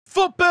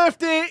Foot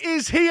birthday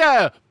is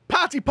here.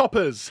 Party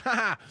poppers.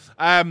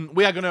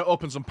 We are going to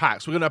open some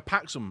packs. We're going to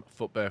pack some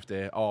foot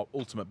birthday or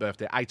ultimate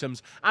birthday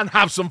items and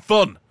have some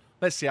fun.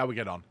 Let's see how we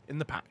get on in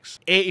the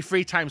packs.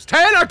 83 times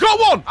 10. I've got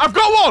one. I've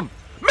got one.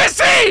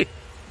 Messi.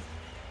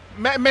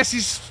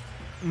 Messi's...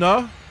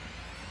 No.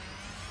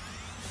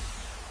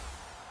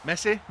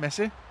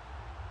 Messi.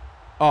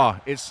 Oh,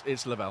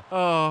 it's Lavelle.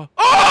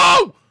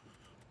 Oh!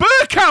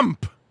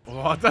 Burkamp! Oh,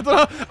 I don't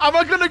know. Am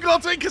I going to go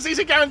to it because these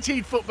are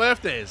guaranteed foot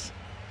birthdays?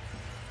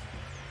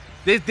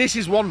 This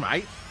is one,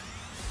 right?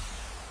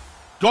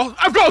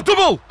 I've got a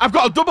double! I've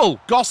got a double!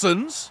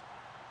 Gossens.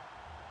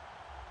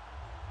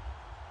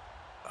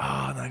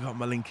 Oh, and I got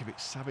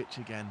Milinkovic-Savic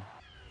again.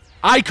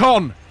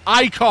 Icon!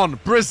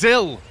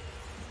 Brazil!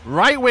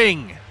 Right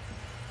wing!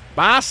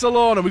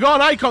 Barcelona. We got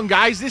an icon,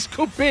 guys. This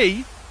could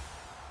be...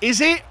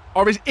 Is it?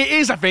 Or is it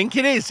is, I think.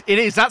 It is. It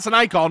is. That's an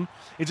icon.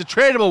 It's a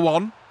tradable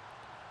one.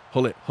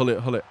 Hull it.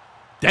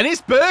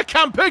 Dennis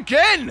Bergkamp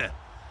again!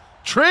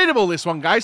 Tradable, this one, guys.